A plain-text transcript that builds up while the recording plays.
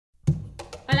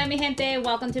mi gente.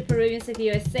 Welcome to Peruvians of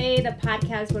USA, the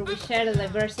podcast where we share the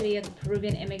diversity of the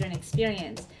Peruvian immigrant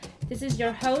experience. This is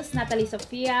your host, Natalie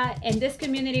Sofia, and this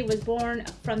community was born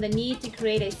from the need to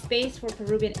create a space for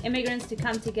Peruvian immigrants to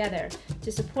come together,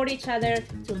 to support each other,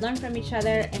 to learn from each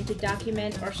other, and to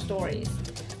document our stories.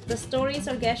 The stories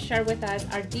our guests share with us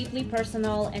are deeply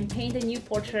personal and paint a new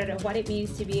portrait of what it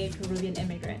means to be a Peruvian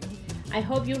immigrant. I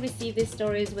hope you receive these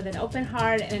stories with an open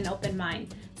heart and an open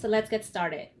mind. So let's get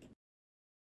started.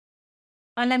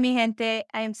 Hola, mi gente.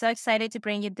 I am so excited to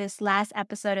bring you this last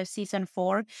episode of Season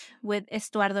 4 with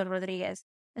Estuardo Rodriguez.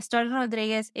 Estuardo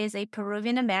Rodriguez is a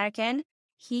Peruvian American.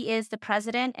 He is the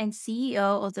president and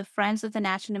CEO of the Friends of the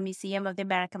National Museum of the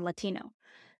American Latino.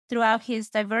 Throughout his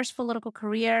diverse political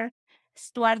career,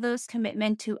 Estuardo's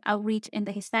commitment to outreach in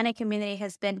the Hispanic community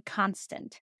has been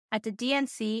constant. At the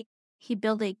DNC, he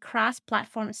built a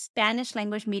cross-platform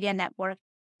Spanish-language media network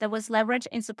that was leveraged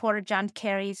in support of John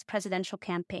Kerry's presidential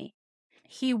campaign.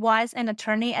 He was an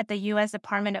attorney at the U.S.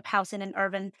 Department of Housing and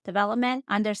Urban Development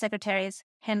under Secretaries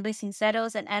Henry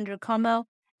Sinceros and Andrew Cuomo,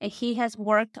 and he has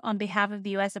worked on behalf of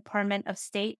the U.S. Department of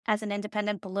State as an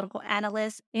independent political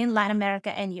analyst in Latin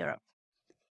America and Europe.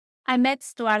 I met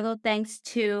Estuardo thanks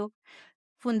to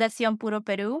Fundación Puro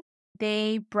Peru.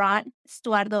 They brought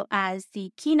Estuardo as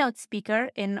the keynote speaker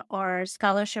in our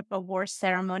scholarship awards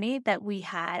ceremony that we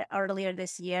had earlier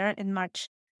this year in March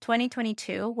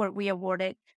 2022, where we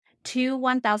awarded two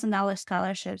 $1,000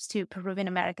 scholarships to Peruvian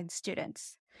American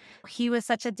students. He was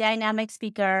such a dynamic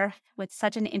speaker with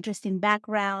such an interesting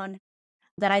background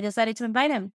that I decided to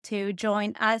invite him to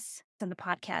join us on the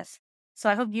podcast. So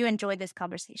I hope you enjoyed this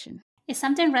conversation. If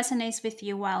something resonates with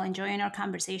you while enjoying our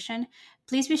conversation,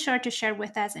 please be sure to share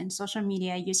with us in social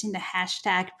media using the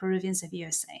hashtag Peruvians of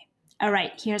USA. All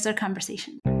right, here's our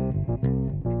conversation.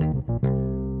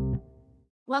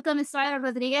 Welcome, Estuardo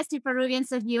Rodriguez, to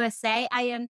Peruvians of USA. I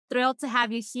am thrilled to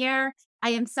have you here. I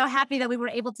am so happy that we were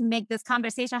able to make this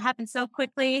conversation happen so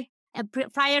quickly.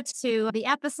 Prior to the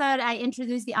episode, I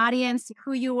introduced the audience to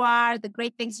who you are, the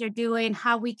great things you're doing,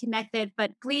 how we connected.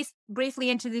 But please briefly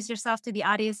introduce yourself to the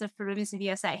audience of Peruvians of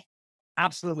USA.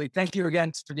 Absolutely. Thank you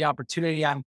again for the opportunity.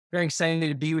 I'm very excited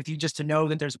to be with you, just to know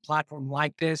that there's a platform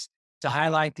like this to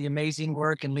highlight the amazing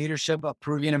work and leadership of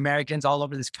Peruvian Americans all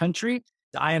over this country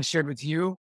that I have shared with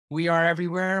you. We are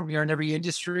everywhere. We are in every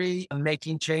industry,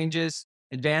 making changes,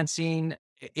 advancing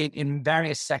in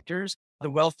various sectors, the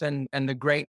wealth and the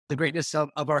greatness of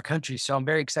our country. So I'm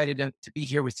very excited to be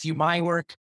here with you. My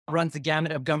work runs the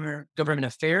gamut of government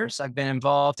affairs. I've been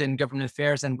involved in government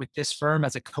affairs and with this firm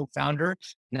as a co-founder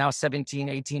now 17,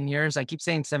 18 years. I keep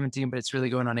saying 17, but it's really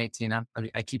going on 18.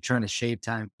 I keep trying to shave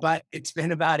time, but it's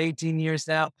been about 18 years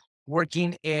now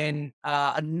working in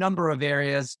a number of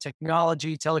areas,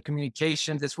 technology,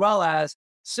 telecommunications, as well as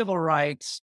civil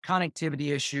rights,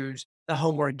 connectivity issues, the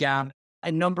homework gap,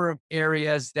 a number of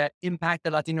areas that impact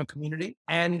the Latino community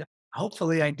and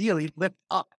hopefully, ideally, lift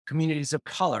up communities of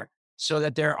color so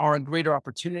that there are greater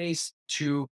opportunities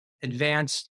to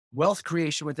advance wealth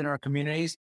creation within our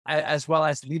communities, as well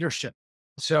as leadership.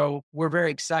 So we're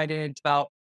very excited about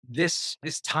this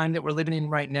time that we're living in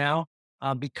right now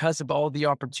because of all the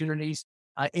opportunities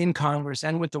in Congress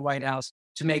and with the White House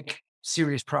to make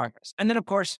serious progress. And then, of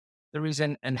course, the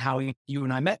reason and how you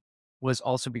and I met was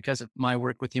also because of my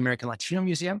work with the American Latino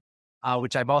Museum,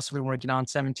 which I've also been working on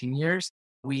 17 years.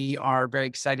 We are very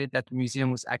excited that the museum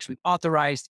was actually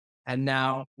authorized, and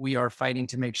now we are fighting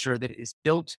to make sure that it is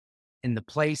built in the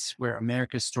place where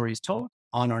America's story is told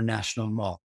on our national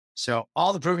mall. So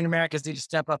all the Peruvian Americans need to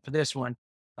step up for this one,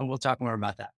 and we'll talk more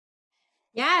about that.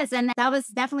 Yes, and that was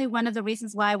definitely one of the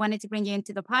reasons why I wanted to bring you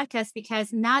into the podcast,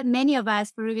 because not many of us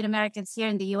Peruvian Americans here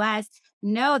in the U.S.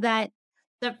 know that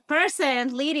the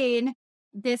person leading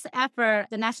this effort,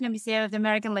 the National Museum of the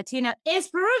American Latino, is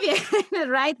Peruvian,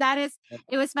 right?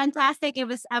 It was fantastic.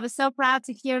 I was so proud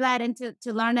to hear that and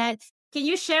to learn that. Can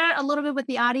you share a little bit with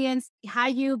the audience how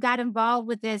you got involved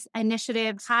with this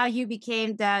initiative, how you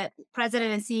became the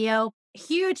president and CEO?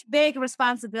 Huge, big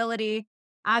responsibility,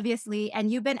 obviously, and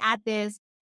you've been at this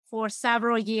for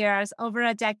several years, over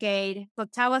a decade. So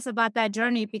tell us about that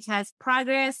journey, because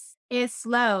progress is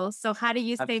slow. So how do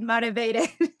you stay motivated?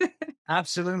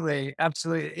 Absolutely.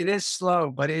 Absolutely. It is slow,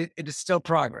 but it is still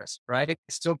progress, right?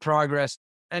 It's still progress.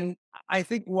 And I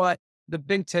think what the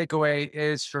big takeaway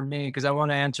is for me, because I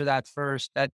want to answer that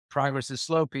first, that progress is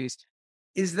slow piece,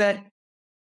 is that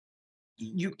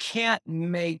you can't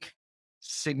make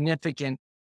significant,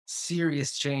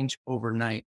 serious change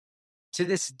overnight. To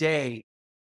this day,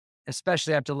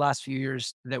 especially after the last few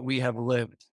years that we have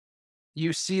lived,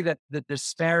 you see that the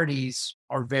disparities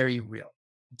are very real.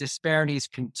 Disparities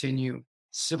continue.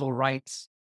 Civil rights,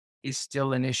 is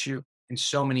still an issue in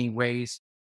so many ways.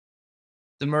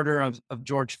 The murder of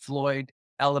George Floyd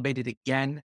elevated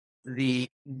again the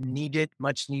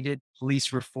much needed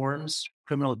police reforms,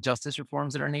 criminal justice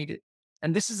reforms that are needed.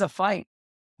 And this is a fight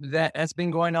that has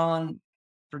been going on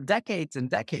for decades and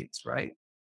decades, right?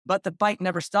 But the fight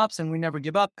never stops and we never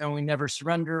give up and we never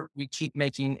surrender. We keep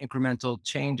making incremental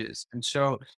changes. And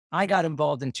so I got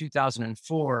involved in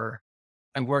 2004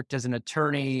 and worked as an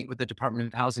attorney with the Department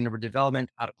of Housing and Urban Development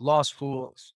out of law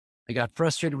school. I got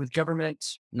frustrated with government,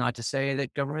 not to say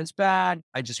that government's bad.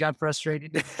 I just got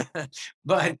frustrated,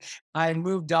 but I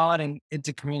moved on and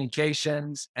into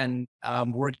communications and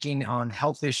working on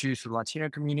health issues for the Latino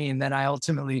community. And then I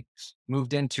ultimately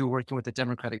moved into working with the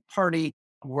Democratic Party,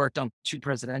 worked on 2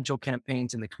 presidential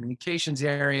campaigns in the communications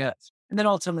area, and then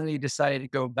ultimately decided to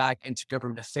go back into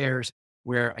government affairs,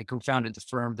 where I co-founded the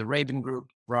firm, the Raven Group,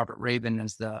 Robert Raven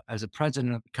as a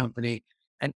president of the company.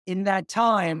 And in that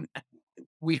time,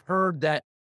 we heard that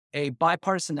a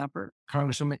bipartisan effort,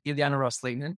 Congresswoman Ileana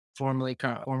Ros-Lehtinen, former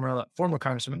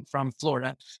Congresswoman from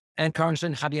Florida, and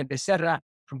Congressman Xavier Becerra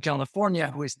from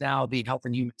California, who is now the Health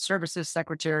and Human Services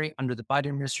Secretary under the Biden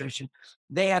administration,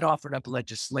 they had offered up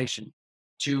legislation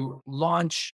to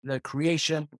launch the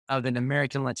creation of an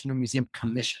American Latino Museum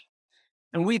Commission.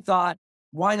 And we thought,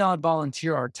 why not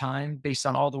volunteer our time based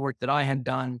on all the work that I had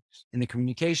done in the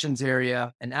communications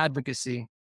area and advocacy?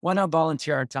 Why not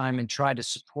volunteer our time and try to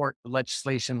support the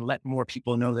legislation, let more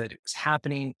people know that it was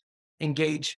happening,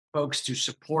 engage folks to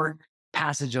support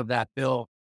passage of that bill?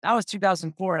 That was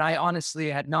 2004. And I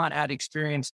honestly had not had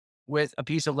experience with a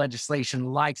piece of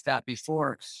legislation like that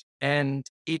before. And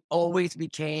it always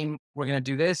became, we're going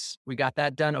to do this. We got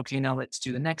that done. Okay, now let's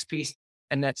do the next piece.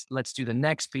 And let's do the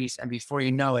next piece. And before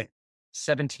you know it,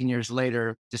 17 years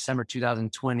later, December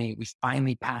 2020, we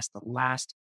finally passed the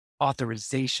last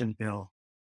authorization bill.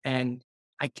 And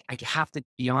I have to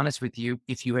be honest with you,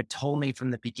 if you had told me from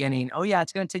the beginning, oh yeah,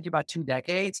 it's going to take you about 2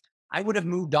 decades, I would have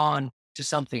moved on to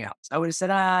something else. I would have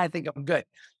said, I think I'm good.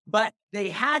 But they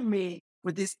had me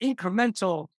with these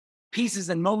incremental pieces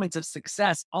and moments of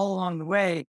success all along the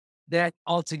way that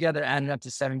altogether added up to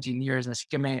 17 years. Así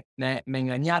que me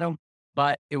engañaron,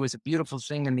 but it was a beautiful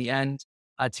thing in the end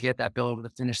to get that bill over the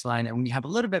finish line. And we have a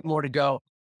little bit more to go,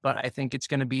 but I think it's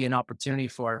going to be an opportunity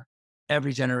for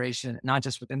every generation, not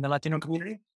just within the Latino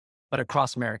community, but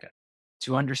across America,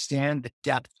 to understand the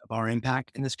depth of our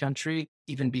impact in this country,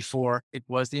 even before it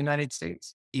was the United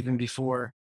States, even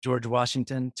before George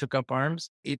Washington took up arms.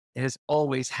 It has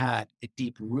always had a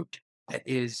deep root that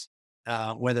is,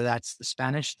 whether that's the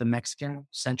Spanish, the Mexican,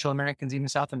 Central Americans, even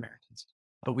South Americans.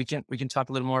 But we can talk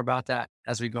a little more about that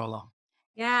as we go along.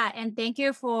 Yeah. And thank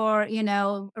you for,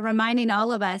 reminding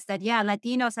all of us that,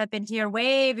 Latinos have been here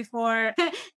way before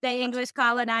the English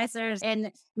colonizers.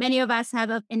 And many of us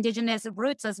have indigenous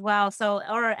roots as well. So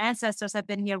our ancestors have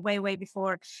been here way, way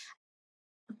before.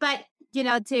 But,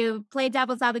 to play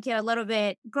devil's advocate a little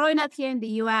bit, growing up here in the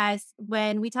US,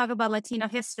 when we talk about Latino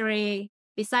history,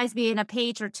 besides being a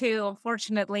page or two,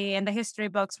 unfortunately, in the history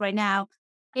books right now,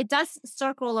 it does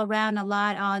circle around a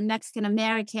lot on Mexican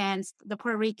Americans, the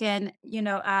Puerto Rican,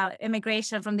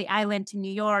 immigration from the island to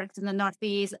New York, to the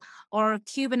Northeast, or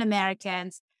Cuban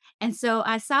Americans. And so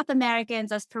as South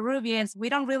Americans, as Peruvians, we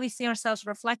don't really see ourselves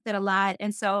reflected a lot.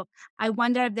 And so I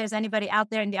wonder if there's anybody out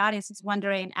there in the audience who's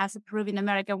wondering, as a Peruvian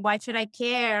American, why should I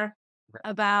care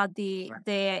about the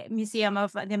Museum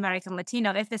of the American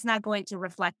Latino if it's not going to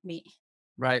reflect me?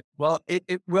 Right. Well,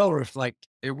 it will reflect.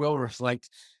 It will reflect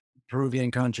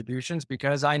Peruvian contributions,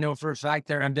 because I know for a fact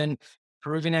there have been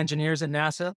Peruvian engineers at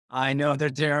NASA. I know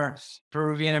that there are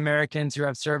Peruvian Americans who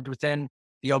have served within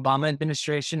the Obama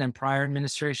administration and prior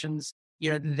administrations.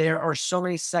 There are so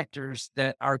many sectors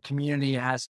that our community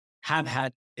have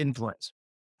had influence,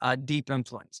 deep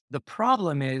influence. The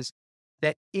problem is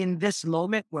that in this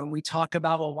moment, when we talk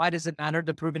about, well, why does it matter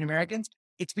to Peruvian Americans?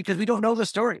 It's because we don't know the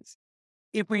stories.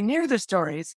 If we knew the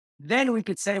stories, then we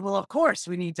could say, well, of course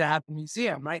we need to have a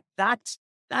museum, right? That's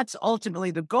ultimately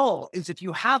the goal, is if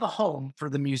you have a home for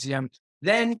the museum,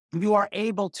 then you are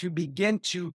able to begin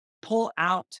to pull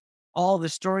out all the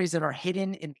stories that are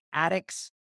hidden in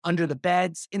attics, under the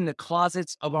beds, in the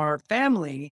closets of our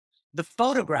family, the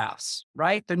photographs,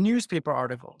 right? The newspaper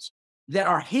articles that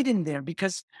are hidden there,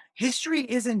 because history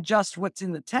isn't just what's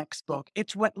in the textbook.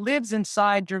 It's what lives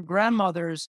inside your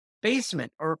grandmother's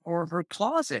basement or her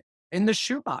closet, in the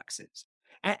shoe boxes.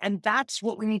 And that's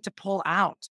what we need to pull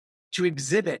out to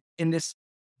exhibit in this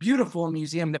beautiful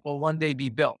museum that will one day be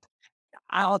built.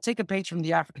 I'll take a page from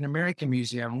the African American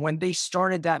Museum. When they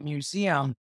started that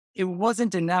museum, it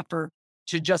wasn't an effort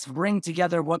to just bring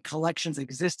together what collections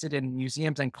existed in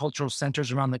museums and cultural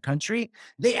centers around the country.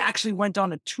 They actually went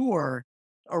on a tour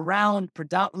around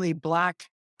predominantly Black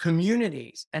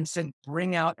communities and said,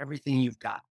 bring out everything you've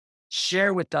got.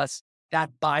 Share with us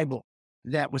that Bible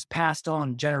that was passed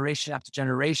on generation after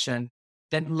generation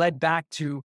that led back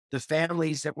to the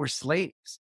families that were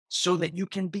slaves, so that you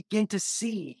can begin to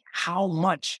see how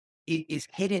much it is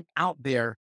hidden out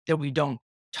there that we don't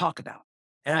talk about.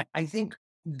 And I think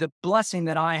the blessing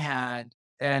that I had,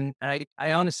 and I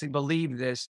honestly believe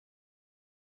this,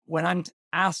 when I'm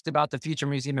asked about the future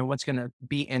museum and what's going to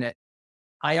be in it,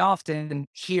 I often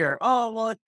hear, oh,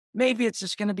 well, maybe it's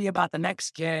just going to be about the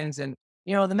Mexicans, and,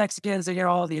 the Mexicans, they get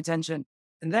all the attention.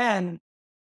 And then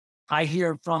I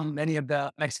hear from many of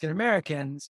the Mexican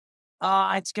Americans,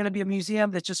 it's going to be a museum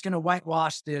that's just going to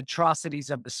whitewash the atrocities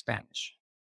of the Spanish,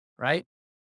 right?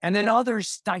 And then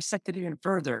others dissect it even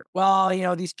further. Well,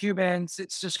 these Cubans,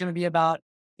 it's just going to be about,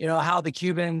 how the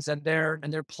Cubans and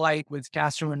their plight with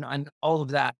Castro and all of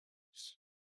that.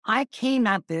 I came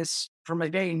at this from a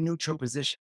very neutral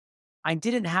position. I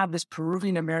didn't have this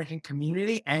Peruvian American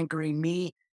community anchoring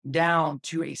me down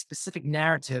to a specific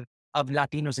narrative of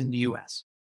Latinos in the US,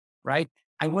 right?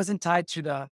 I wasn't tied to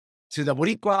the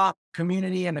Boricua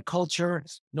community and the culture,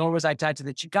 nor was I tied to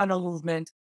the Chicano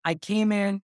movement. I came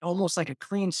in almost like a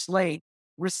clean slate,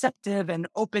 receptive and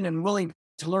open and willing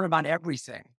to learn about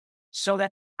everything. So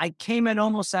that I came in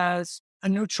almost as a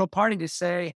neutral party to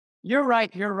say, you're right,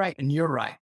 and you're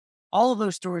right. All of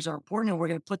those stories are important, and we're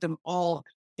going to put them all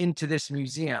into this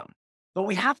museum. But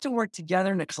we have to work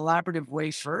together in a collaborative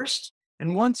way first.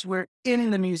 And once we're in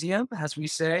the museum, as we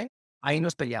say, ahí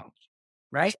nos peleamos,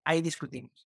 right? Ahí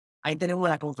discutimos. Ahí tenemos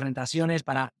las confrontaciones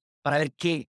para ver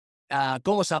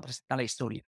cómo se va a presentar la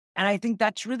historia. And I think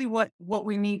that's really what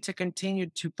we need to continue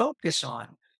to focus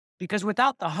on, because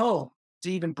without the hope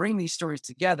to even bring these stories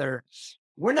together,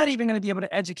 we're not even going to be able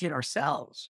to educate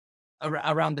ourselves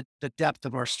around the depth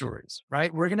of our stories,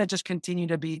 right? We're going to just continue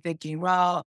to be thinking,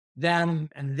 well, them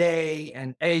and they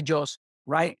and ellos,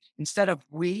 right? Instead of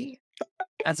we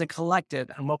as a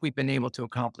collective and what we've been able to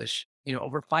accomplish,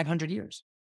 over 500 years.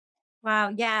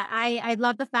 Wow. Yeah. I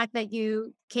love the fact that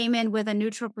you came in with a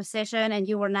neutral position and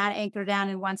you were not anchored down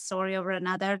in one story over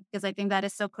another, because I think that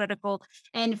is so critical.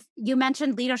 And you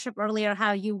mentioned leadership earlier,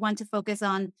 how you want to focus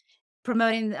on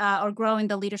promoting or growing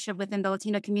the leadership within the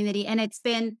Latino community. And it's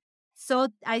been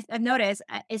I've noticed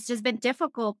it's just been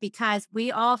difficult because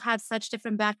we all have such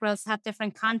different backgrounds, have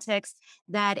different contexts,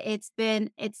 that it's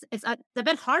a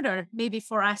bit harder maybe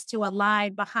for us to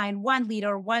align behind one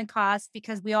leader, one cause,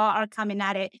 because we all are coming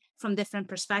at it from different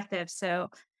perspectives. So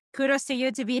kudos to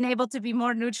you to being able to be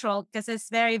more neutral, because it's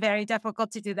very, very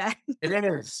difficult to do that.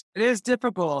 It is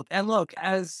difficult. And look,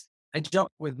 as I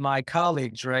joke with my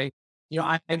colleagues, right?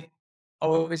 I've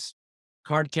always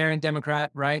card-carrying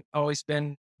Democrat, right? Always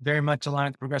been very much aligned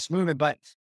with the progressive movement. But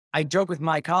I joke with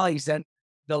my colleagues that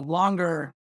the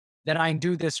longer that I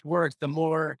do this work, the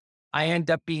more I end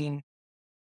up being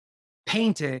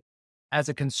painted as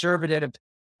a conservative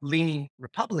leaning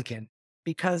Republican,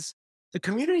 because the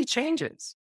community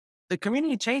changes. The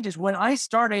community changes. When I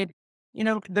started,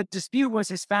 the dispute was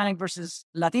Hispanic versus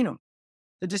Latino.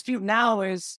 The dispute now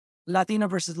is Latino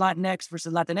versus Latinx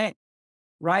versus Latinx,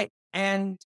 right?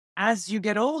 And as you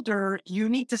get older, you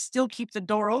need to still keep the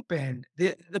door open,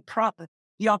 the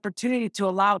opportunity to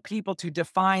allow people to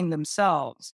define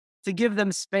themselves, to give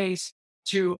them space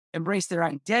to embrace their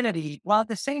identity, while at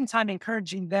the same time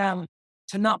encouraging them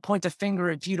to not point a finger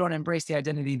if you don't embrace the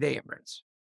identity they embrace,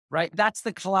 right? That's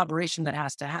the collaboration that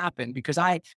has to happen, because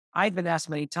I've been asked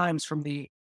many times from the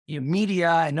media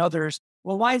and others,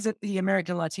 well, why is it the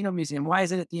American Latino Museum? Why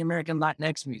is it the American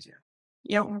Latinx Museum?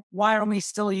 Why are we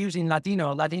still using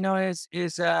Latino? Latino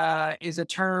is a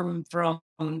term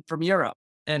from Europe,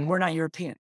 and we're not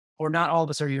European, or not all of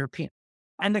us are European.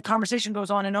 And the conversation goes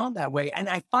on and on that way. And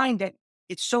I find that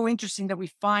it's so interesting that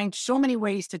we find so many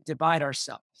ways to divide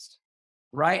ourselves,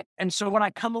 right? And so what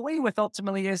I come away with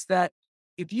ultimately is that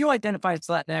if you identify as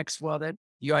Latinx, well, then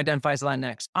you identify as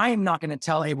Latinx. I am not going to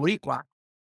tell a Boricua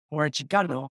or a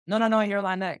Chicano, no, you're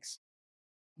Latinx.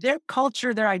 Their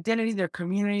culture, their identity, their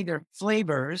community, their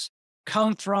flavors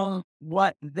come from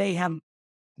what they have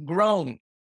grown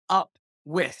up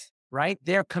with, right?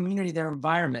 Their community, their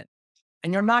environment.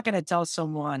 And you're not going to tell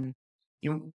someone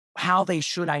how they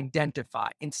should identify.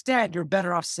 Instead, you're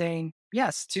better off saying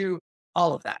yes to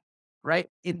all of that, right?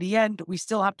 In the end, we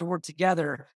still have to work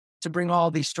together to bring all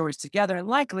these stories together. And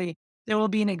likely there will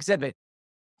be an exhibit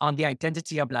on the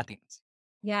identity of Latinos.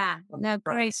 Yeah. No,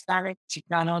 great. Spanish,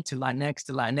 Chicano to Latinx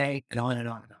to Latinx and on and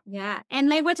on and on. Yeah. And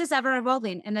language is ever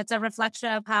evolving, and it's a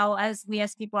reflection of how as we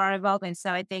as people are evolving.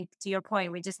 So I think to your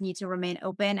point, we just need to remain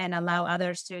open and allow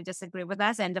others to disagree with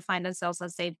us and define themselves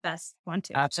as they best want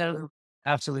to. Absolutely.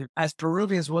 Absolutely. As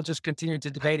Peruvians, we'll just continue to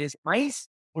debate is maíz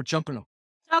or choclo.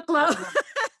 Choclo.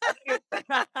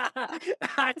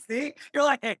 See? You're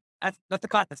like, hey, that's not the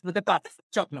class, not the class,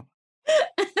 choclo.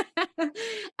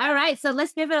 All right. So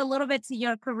let's pivot a little bit to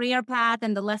your career path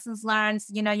and the lessons learned.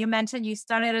 You mentioned you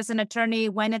started as an attorney,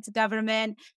 went into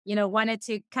government, wanted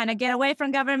to kind of get away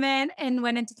from government and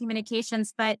went into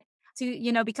communications. But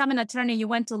to, become an attorney, you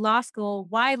went to law school.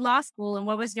 Why law school? And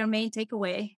what was your main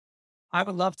takeaway? I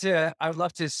would love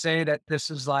to say that this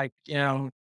is like,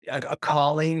 a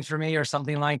calling for me or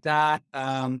something like that.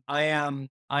 I am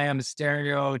a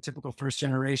stereotypical first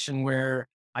generation where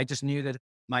I just knew that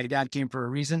my dad came for a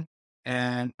reason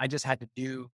and I just had to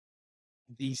do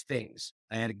these things.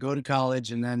 I had to go to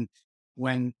college. And then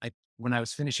when I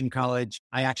was finishing college,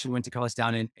 I actually went to college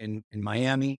down in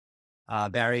Miami,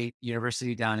 Barry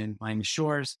University down in Miami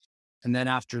Shores. And then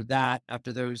after that,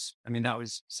 that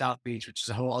was South Beach, which is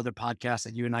a whole other podcast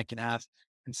that you and I can have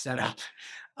and set up.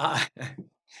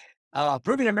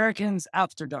 Peruvian Americans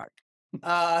After Dark.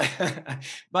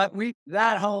 But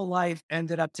that whole life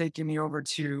ended up taking me over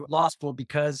to law school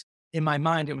because in my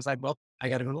mind, it was like, well, I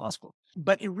got to go to law school.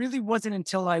 But it really wasn't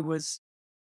until I was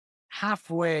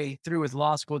halfway through with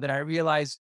law school that I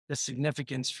realized the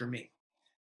significance for me.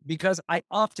 Because I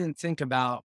often think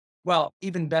about, well,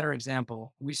 even better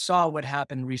example, we saw what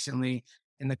happened recently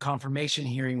in the confirmation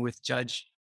hearing with Judge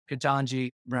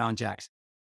Ketanji Brown Jackson.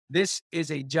 This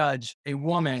is a judge, a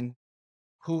woman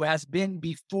who has been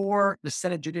before the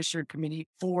Senate Judiciary Committee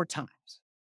 4 times.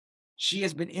 She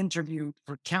has been interviewed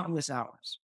for countless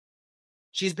hours.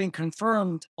 She's been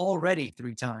confirmed already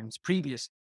 3 times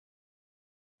previously.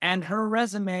 And her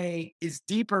resume is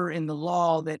deeper in the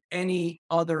law than any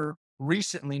other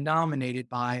recently nominated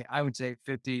by, I would say,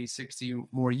 50, 60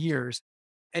 more years,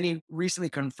 any recently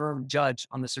confirmed judge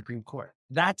on the Supreme Court.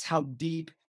 That's how deep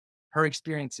her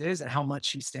experience is and how much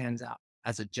she stands out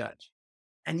as a judge.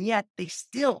 And yet they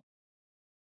still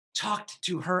talked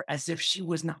to her as if she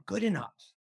was not good enough.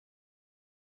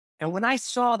 And when I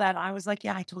saw that, I was like,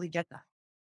 yeah, I totally get that.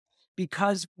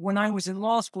 Because when I was in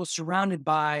law school, surrounded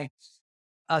by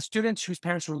students whose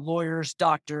parents were lawyers,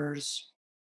 doctors,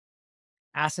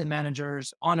 asset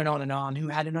managers, on and on and on, who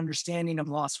had an understanding of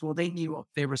law school, they knew what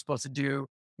they were supposed to do.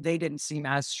 They didn't seem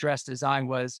as stressed as I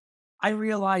was. I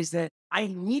realized that I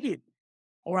needed,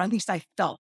 or at least I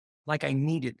felt like I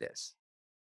needed this,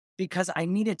 because I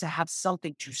needed to have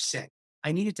something to say.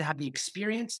 I needed to have the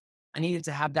experience. I needed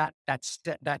to have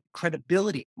that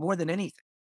credibility more than anything.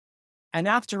 And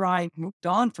after I moved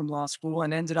on from law school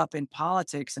and ended up in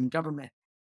politics and government,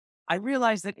 I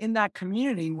realized that in that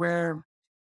community where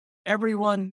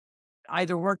everyone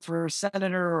either worked for a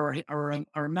senator or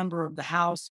a member of the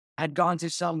House, had gone to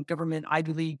some government,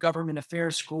 Ivy League government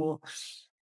affairs school,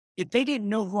 if they didn't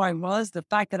know who I was, the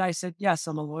fact that I said, yes,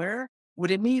 I'm a lawyer,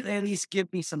 would immediately at least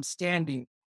give me some standing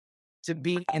to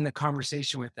be in the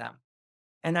conversation with them.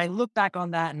 And I look back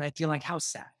on that and I feel like, how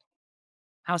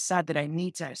sad that I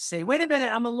need to say, wait a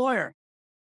minute, I'm a lawyer.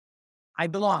 I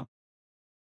belong.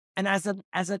 And as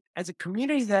a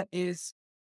community that is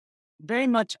very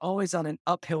much always on an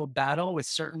uphill battle with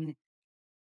certain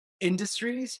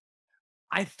industries,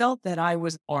 I felt that I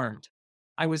was armed.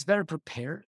 I was better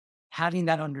prepared, having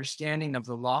that understanding of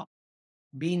the law,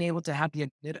 being able to have the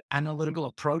analytical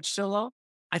approach to law.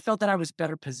 I felt that I was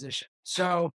better positioned.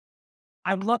 So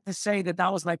I would love to say that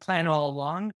that was my plan all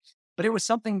along, but it was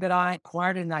something that I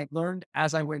acquired and I learned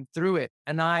as I went through it.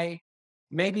 And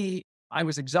maybe I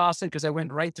was exhausted because I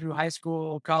went right through high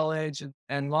school, college,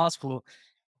 and law school,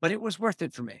 but it was worth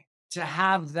it for me to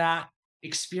have that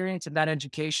experience and that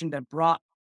education that brought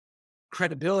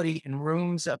credibility in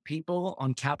rooms of people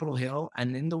on Capitol Hill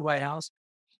and in the White House,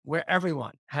 where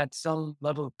everyone had some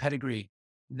level of pedigree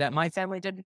that my family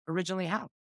didn't originally have.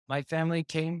 My family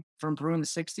came from Peru in the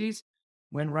 60s,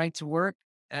 went right to work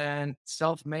and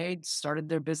self-made, started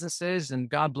their businesses, and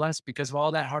God bless, because of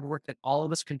all that hard work that all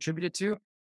of us contributed to,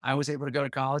 I was able to go to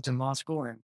college and law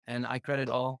school, and I credit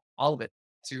all of it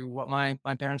to what my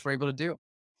parents were able to do.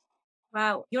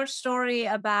 Wow. Your story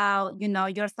about,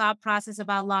 your thought process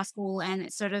about law school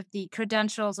and sort of the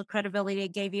credentials or credibility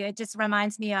it gave you, it just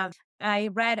reminds me of, I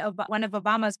read one of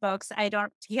Obama's books.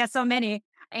 He has so many,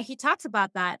 and he talks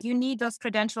about that. You need those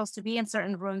credentials to be in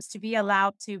certain rooms, to be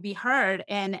allowed to be heard.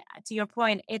 And to your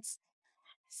point, it's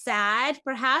sad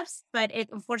perhaps, but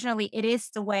unfortunately it is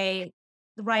the way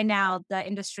right now the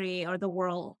industry or the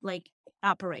world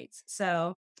operates.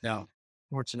 So No,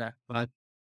 fortunate, but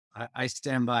I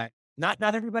stand by. Not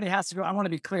everybody has to go. I want to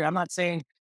be clear. I'm not saying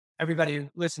everybody who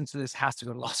listens to this has to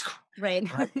go to law school,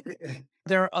 right. right?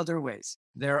 There are other ways.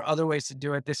 There are other ways to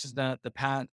do it. This is the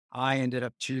path I ended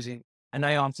up choosing. And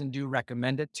I often do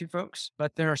recommend it to folks,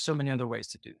 but there are so many other ways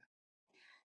to do that.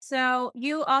 So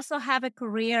you also have a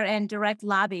career in direct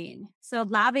lobbying. So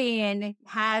lobbying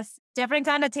has different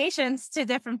connotations to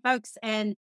different folks.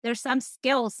 And there's some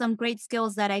skills, some great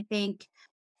skills that I think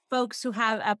folks who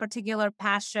have a particular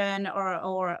passion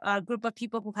or a group of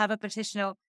people who have a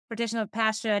particular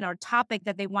passion or topic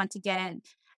that they want to get in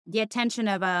the attention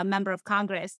of a member of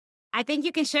Congress. I think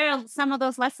you can share some of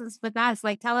those lessons with us.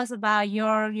 Like tell us about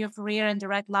your career in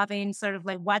direct lobbying, sort of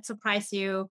like what surprised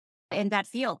you in that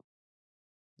field.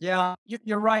 Yeah,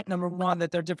 you're right. Number one,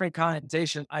 that there are different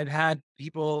connotations. I've had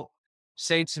people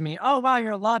say to me, "Oh, wow,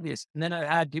 you're a lobbyist," and then I've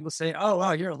had people say, "Oh,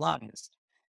 wow, you're a lobbyist,"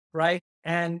 right?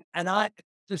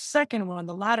 The second one,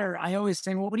 the latter, I always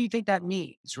say, "Well, what do you think that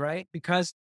means?" Right?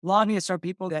 Because lobbyists are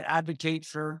people that advocate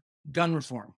for gun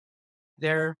reform.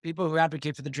 They're people who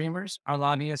advocate for the Dreamers, are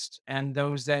lobbyists, and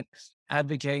those that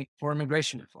advocate for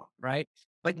immigration reform, right?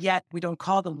 But yet we don't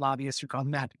call them lobbyists, we call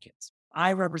them advocates.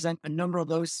 I represent a number of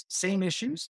those same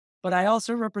issues, but I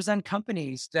also represent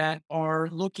companies that are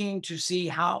looking to see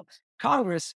how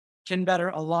Congress can better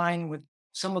align with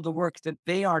some of the work that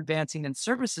they are advancing and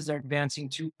services are advancing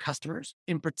to customers,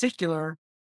 in particular,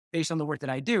 based on the work that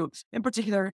I do, in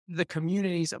particular, the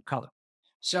communities of color.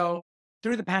 So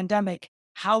through the pandemic,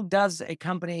 how does a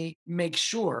company make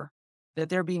sure that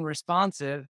they're being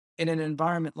responsive in an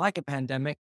environment like a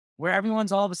pandemic where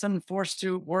everyone's all of a sudden forced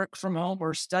to work from home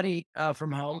or study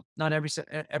from home? Not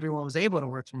everyone was able to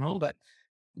work from home, but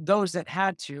those that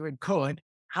had to and could,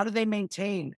 how do they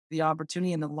maintain the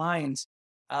opportunity and the lines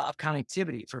of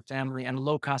connectivity for family and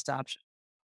low cost option?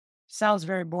 Sounds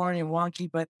very boring and wonky,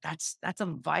 but that's a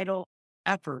vital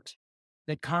effort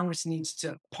that Congress needs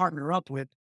to partner up with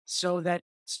so that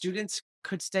students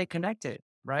could stay connected,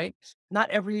 right? Not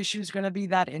every issue is going to be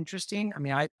that interesting. I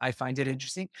mean, I find it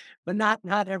interesting, but not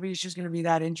every issue is going to be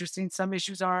that interesting. Some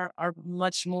issues are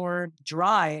much more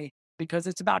dry because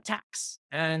it's about tax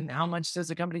and how much does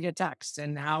the company get taxed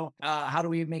and how do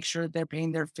we make sure that they're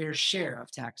paying their fair share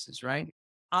of taxes, right?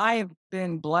 I've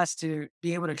been blessed to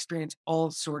be able to experience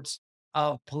all sorts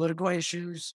of political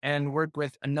issues and work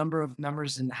with a number of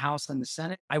members in the House and the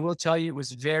Senate. I will tell you, it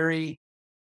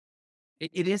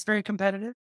is very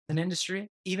competitive in industry.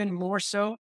 Even more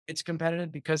so, it's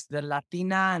competitive because the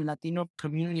Latina and Latino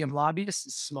community of lobbyists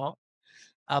is small,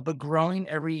 but growing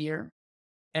every year.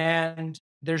 And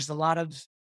there's a lot of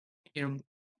you know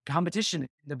competition in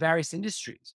the various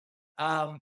industries.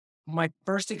 Um, my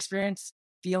first experience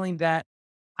feeling that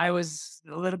I was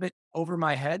a little bit over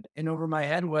my head and over my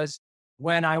head was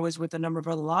when I was with a number of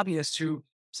other lobbyists who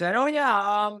said, "Oh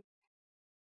yeah,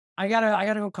 I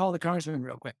gotta go call the congressman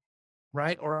real quick,"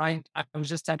 right? Or I was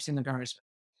just texting the congressman,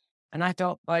 and I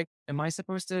felt like, am I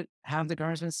supposed to have the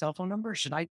congressman's cell phone number?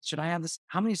 Should I have this?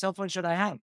 How many cell phones should I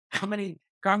have? How many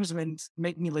congressmen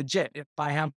make me legit if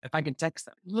I can text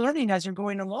them? Learning as you're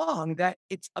going along that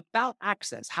it's about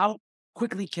access. How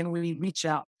quickly can we reach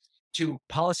out to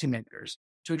policymakers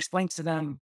to explain to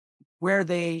them where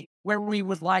we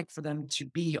would like for them to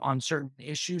be on certain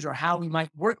issues or how we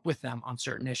might work with them on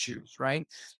certain issues, right?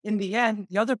 In the end,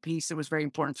 the other piece that was very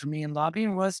important for me in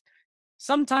lobbying was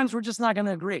sometimes we're just not going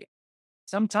to agree.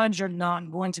 Sometimes you're not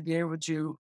going to be able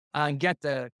to get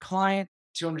the client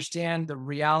to understand the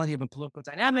reality of a political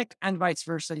dynamic, and vice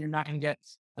versa. You're not going to get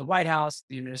the White House,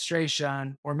 the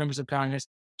administration, or members of Congress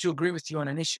to agree with you on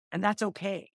an issue. And that's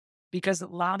okay because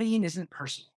lobbying isn't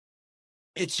personal.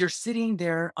 It's you're sitting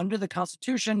there under the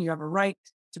Constitution. You have a right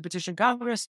to petition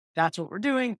Congress. That's what we're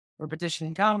doing. We're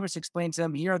petitioning Congress, explain to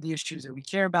them, here are the issues that we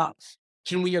care about.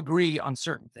 Can we agree on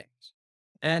certain things?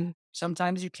 And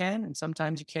sometimes you can, and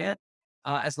sometimes you can't,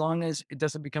 as long as it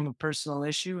doesn't become a personal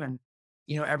issue and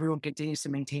everyone continues to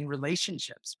maintain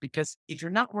relationships. Because if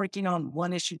you're not working on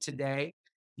one issue today,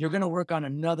 you're going to work on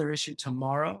another issue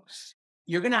tomorrow.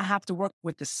 You're going to have to work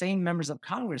with the same members of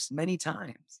Congress many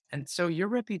times. And so your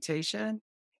reputation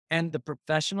and the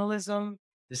professionalism,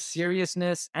 the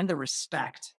seriousness, and the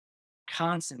respect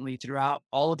constantly throughout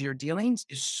all of your dealings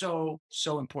is so,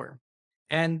 so important.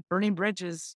 And burning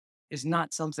bridges is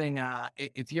not something,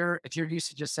 if you're used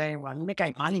to just saying, well, make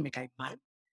money,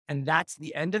 and that's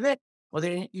the end of it, well,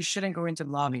 then you shouldn't go into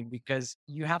lobbying because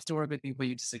you have to work with people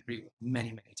you disagree with many,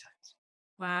 many times.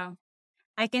 Wow.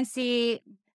 I can see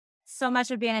so much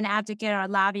of being an advocate or a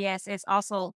lobbyist is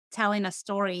also telling a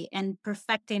story and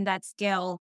perfecting that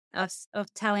skill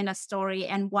of telling a story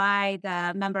and why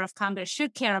the member of Congress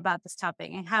should care about this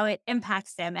topic and how it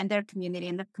impacts them and their community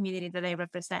and the community that they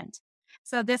represent.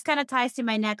 So this kind of ties to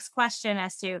my next question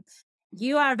as to,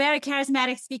 you are a very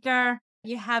charismatic speaker.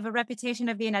 You have a reputation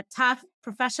of being a tough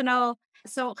professional.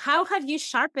 So how have you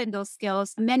sharpened those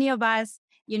skills? Many of us,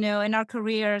 in our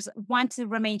careers want to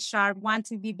remain sharp, want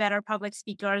to be better public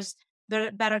speakers,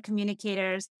 better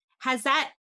communicators. Has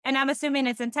that, and I'm assuming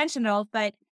it's intentional,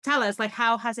 but tell us,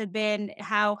 how has it been?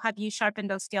 How have you sharpened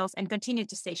those skills and continued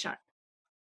to stay sharp?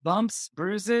 Bumps,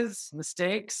 bruises,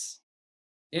 mistakes.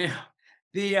 Yeah.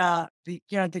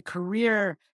 The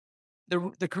career,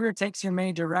 the career takes you in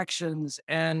many directions.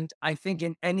 And I think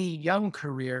in any young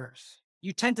career,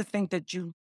 you tend to think that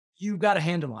you got a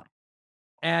handle on it.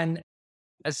 And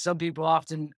as some people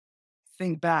often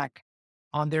think back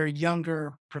on their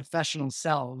younger professional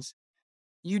selves,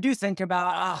 you do think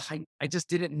about, I just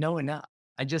didn't know enough.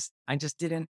 I just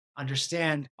didn't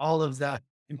understand all of the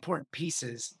important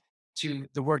pieces to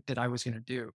the work that I was going to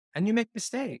do. And you make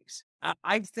mistakes.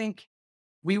 I think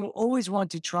we will always want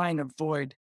to try and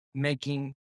avoid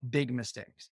making big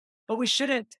mistakes, but we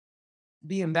shouldn't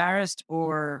be embarrassed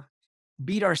or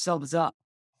beat ourselves up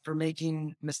for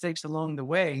making mistakes along the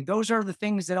way. Those are the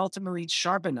things that ultimately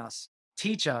sharpen us,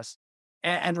 teach us,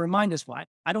 and remind us why.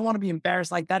 I don't want to be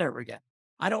embarrassed like that ever again.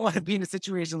 I don't want to be in a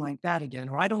situation like that again,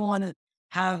 or I don't want to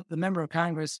have the member of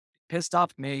Congress pissed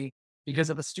off at me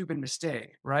because of a stupid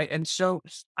mistake, right? And so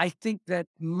I think that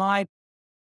my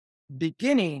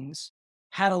beginnings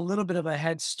had a little bit of a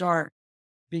head start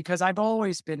because I've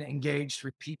always been engaged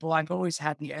with people. I've always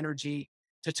had the energy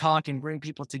to talk and bring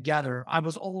people together. I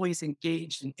was always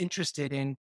engaged and interested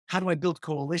in how do I build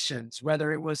coalitions,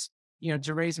 whether it was,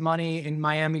 to raise money in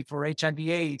Miami for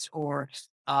HIV/AIDS, or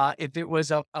if it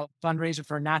was a fundraiser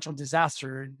for a natural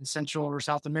disaster in Central or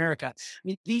South America. I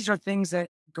mean, these are things that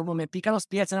go, me pica los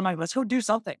pies, and I'm like, let's go do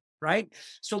something, right?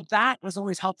 So that was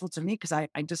always helpful to me because I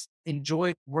just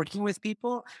enjoy working with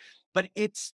people. But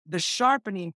it's the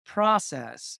sharpening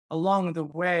process along the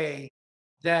way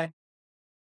that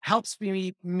helps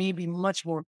me be much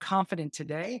more confident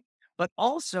today, but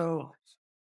also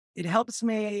it helps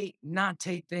me not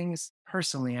take things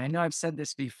personally. I know I've said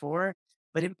this before,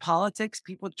 but in politics,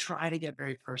 people try to get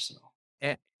very personal.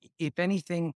 And if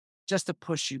anything, just to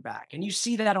push you back. And you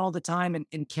see that all the time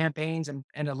in campaigns and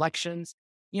elections.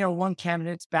 One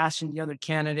candidate's bashing the other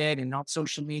candidate, and on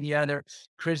social media, they're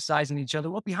criticizing each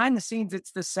other. Well, behind the scenes,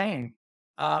 it's the same.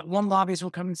 One lobbyist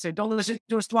will come and say, don't listen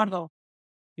to Estuardo.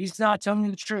 He's not telling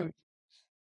you the truth.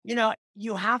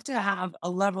 You have to have a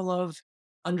level of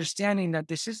understanding that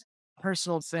this is a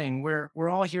personal thing. We're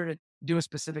all here to do a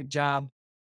specific job.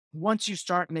 Once you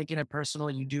start making it personal,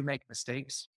 you do make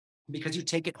mistakes because you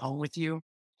take it home with you.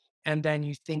 And then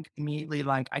you think immediately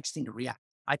like, I just need to react.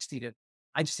 I just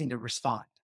need to respond.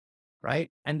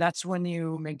 Right. And that's when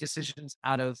you make decisions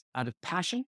out of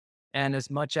passion. And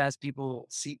as much as people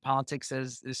see politics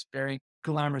as this very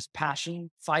glamorous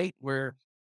passion fight where,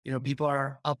 people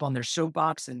are up on their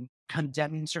soapbox and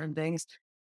condemning certain things,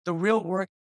 the real work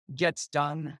gets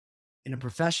done in a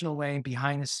professional way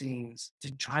behind the scenes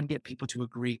to try and get people to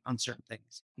agree on certain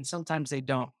things. And sometimes they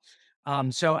don't.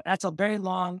 So that's a very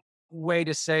long way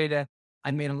to say that I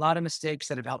made a lot of mistakes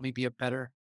that have helped me be a better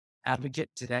advocate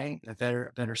today, a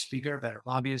better speaker, a better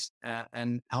lobbyist,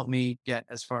 and help me get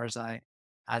as far as I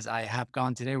have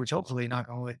gone today, which hopefully not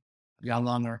only got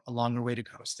a longer way to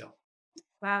go still.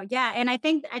 Wow. Yeah. And I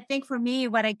think for me,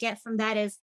 what I get from that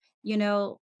is,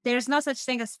 there's no such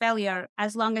thing as failure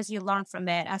as long as you learn from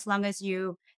it, as long as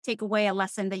you take away a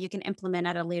lesson that you can implement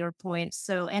at a later point.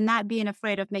 So, and not being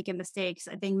afraid of making mistakes.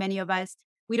 I think many of us,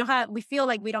 we feel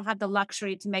like we don't have the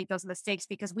luxury to make those mistakes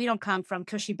because we don't come from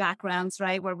cushy backgrounds,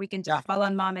 right? Where we can just follow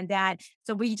on mom and dad.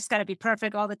 So we just got to be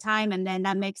perfect all the time. And then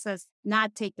that makes us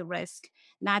not take the risk,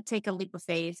 not take a leap of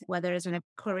faith, whether it's in a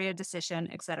career decision,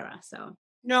 et cetera. So.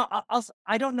 No,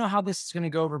 I don't know how this is going to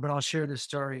go over, but I'll share this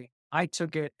story. I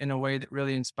took it in a way that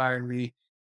really inspired me.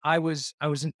 I was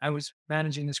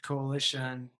managing this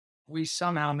coalition. We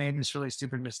somehow made this really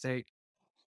stupid mistake,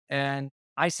 and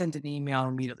I sent an email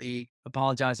immediately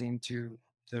apologizing to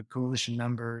the coalition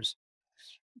members.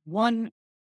 One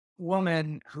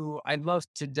woman who I love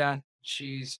to death,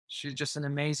 she's just an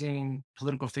amazing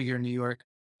political figure in New York.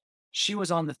 She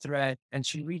was on the thread and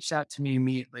she reached out to me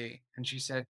immediately and she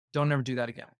said, don't ever do that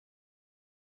again.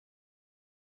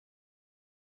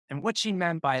 And what she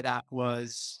meant by that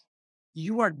was,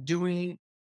 you are doing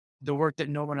the work that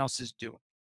no one else is doing.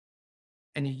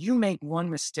 And you make one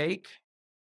mistake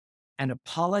and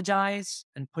apologize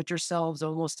and put yourselves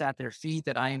almost at their feet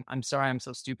that I'm sorry, I'm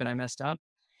so stupid, I messed up.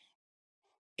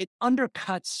 it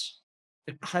undercuts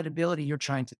the credibility you're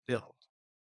trying to build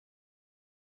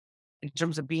in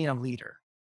terms of being a leader.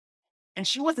 And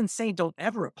she wasn't saying don't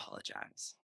ever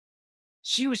apologize.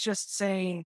 She was just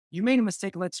saying, you made a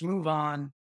mistake, let's move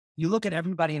on. You look at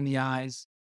everybody in the eyes,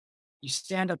 you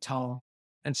stand up tall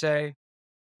and say,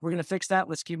 we're going to fix that.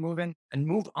 Let's keep moving and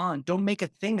move on. Don't make a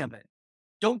thing of it.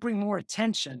 Don't bring more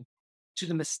attention to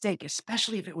the mistake,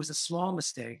 especially if it was a small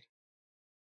mistake.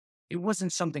 It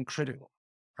wasn't something critical,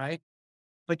 right?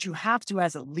 But you have to,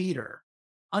 as a leader,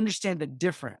 understand the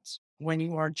difference when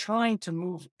you are trying to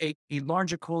move a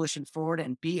larger coalition forward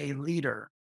and be a leader.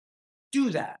 Do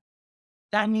that.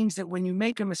 That means that when you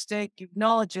make a mistake, you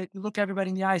acknowledge it, you look everybody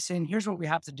in the eye saying, here's what we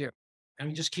have to do. And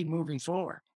we just keep moving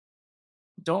forward.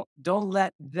 Don't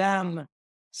let them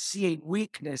see a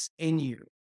weakness in you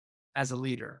as a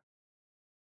leader,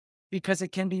 because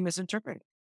it can be misinterpreted.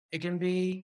 It can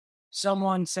be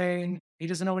someone saying he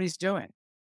doesn't know what he's doing,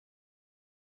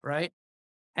 right?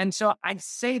 And so I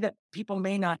say that people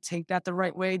may not take that the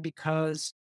right way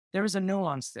because there is a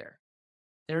nuance there.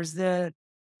 There's the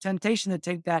temptation to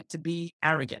take that to be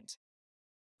arrogant.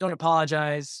 Don't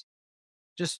apologize.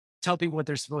 Just tell people what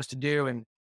they're supposed to do and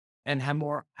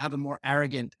have a more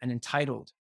arrogant and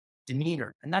entitled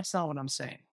demeanor. And that's not what I'm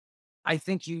saying. I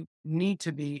think you need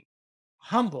to be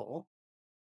humble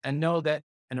and know that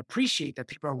and appreciate that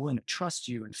people are willing to trust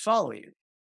you and follow you,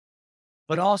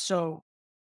 but also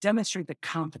demonstrate the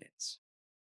confidence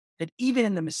that even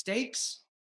in the mistakes,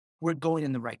 we're going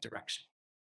in the right direction,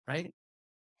 right?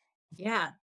 Yeah.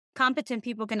 Competent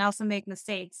people can also make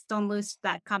mistakes. Don't lose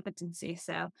that competency.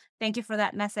 So thank you for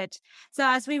that message. So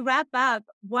as we wrap up,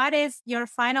 what is your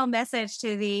final message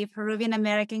to the Peruvian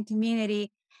American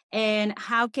community? And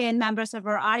how can members of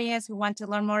our audience who want to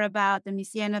learn more about the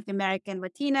Museum of the American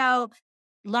Latino,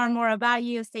 learn more about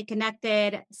you, stay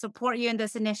connected, support you in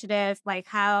this initiative? Like,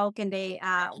 how can they,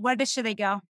 should they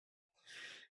go?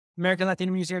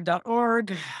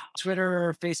 AmericanLatinoMuseum.org,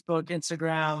 Twitter, Facebook,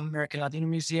 Instagram, American Latino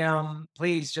Museum.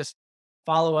 Please just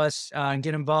follow us and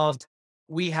get involved.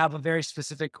 We have a very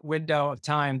specific window of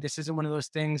time. This isn't one of those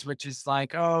things which is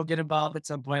like, oh, get involved at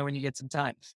some point when you get some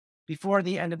time. Before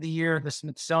the end of the year, the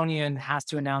Smithsonian has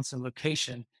to announce a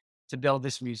location to build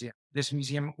this museum. This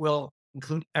museum will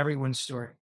include everyone's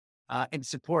story.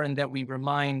 It's important that we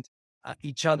remind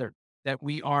each other that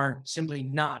we are simply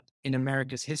not in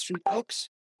America's history books.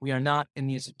 We are not in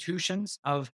the institutions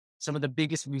of some of the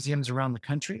biggest museums around the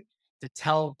country to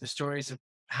tell the stories of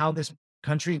how this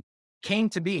country came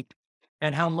to be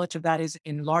and how much of that is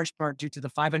in large part due to the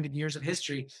 500 years of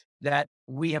history that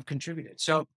we have contributed.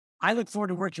 So I look forward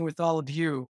to working with all of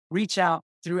you. Reach out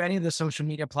through any of the social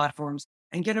media platforms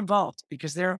and get involved,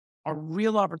 because there are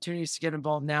real opportunities to get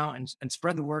involved now and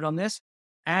spread the word on this.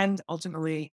 And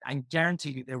ultimately, I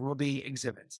guarantee you there will be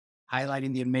exhibits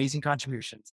highlighting the amazing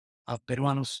contributions of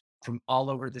Peruanos from all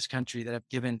over this country that have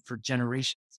given for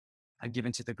generations, have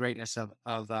given to the greatness of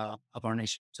our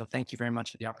nation. So thank you very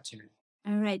much for the opportunity.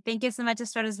 All right. Thank you so much,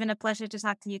 Estuardo. It's been a pleasure to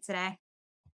talk to you today.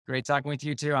 Great talking with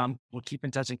you too. We'll keep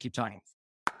in touch and keep talking.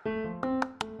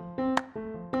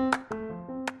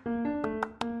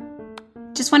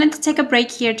 Just wanted to take a break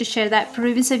here to share that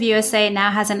Peruvians of USA now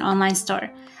has an online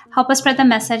store. Help us spread the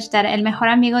message that el mejor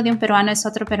amigo de un peruano es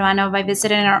otro peruano by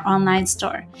visiting our online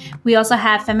store. We also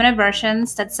have feminine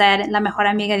versions that said la mejor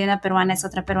amiga de una peruana es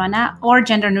otra peruana, or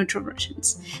gender-neutral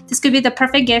versions. This could be the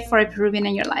perfect gift for a Peruvian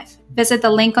in your life. Visit the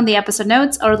link on the episode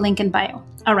notes or link in bio.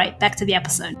 All right, back to the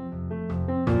episode.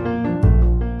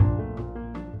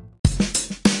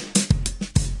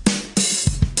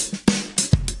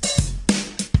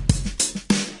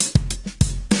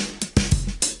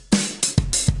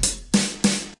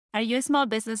 Are you a small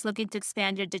business looking to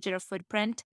expand your digital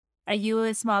footprint? Are you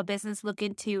a small business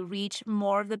looking to reach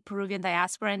more of the Peruvian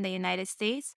diaspora in the United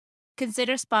States?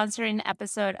 Consider sponsoring an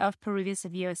episode of Peruvians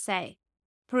of USA.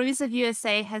 Peruvians of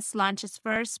USA has launched its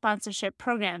first sponsorship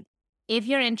program. If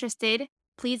you're interested,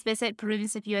 please visit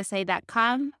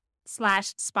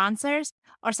peruviansofusa.com/sponsors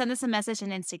or send us a message on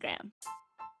Instagram.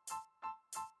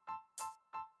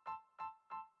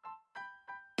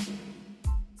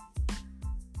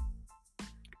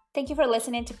 Thank you for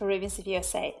listening to Peruvians of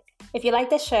USA. If you like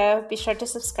the show, be sure to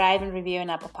subscribe and review on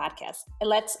Apple Podcasts. It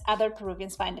lets other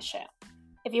Peruvians find the show.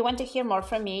 If you want to hear more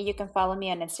from me, you can follow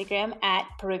me on Instagram at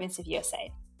Peruvians of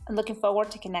USA. I'm looking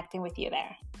forward to connecting with you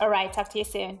there. All right, talk to you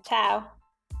soon. Ciao.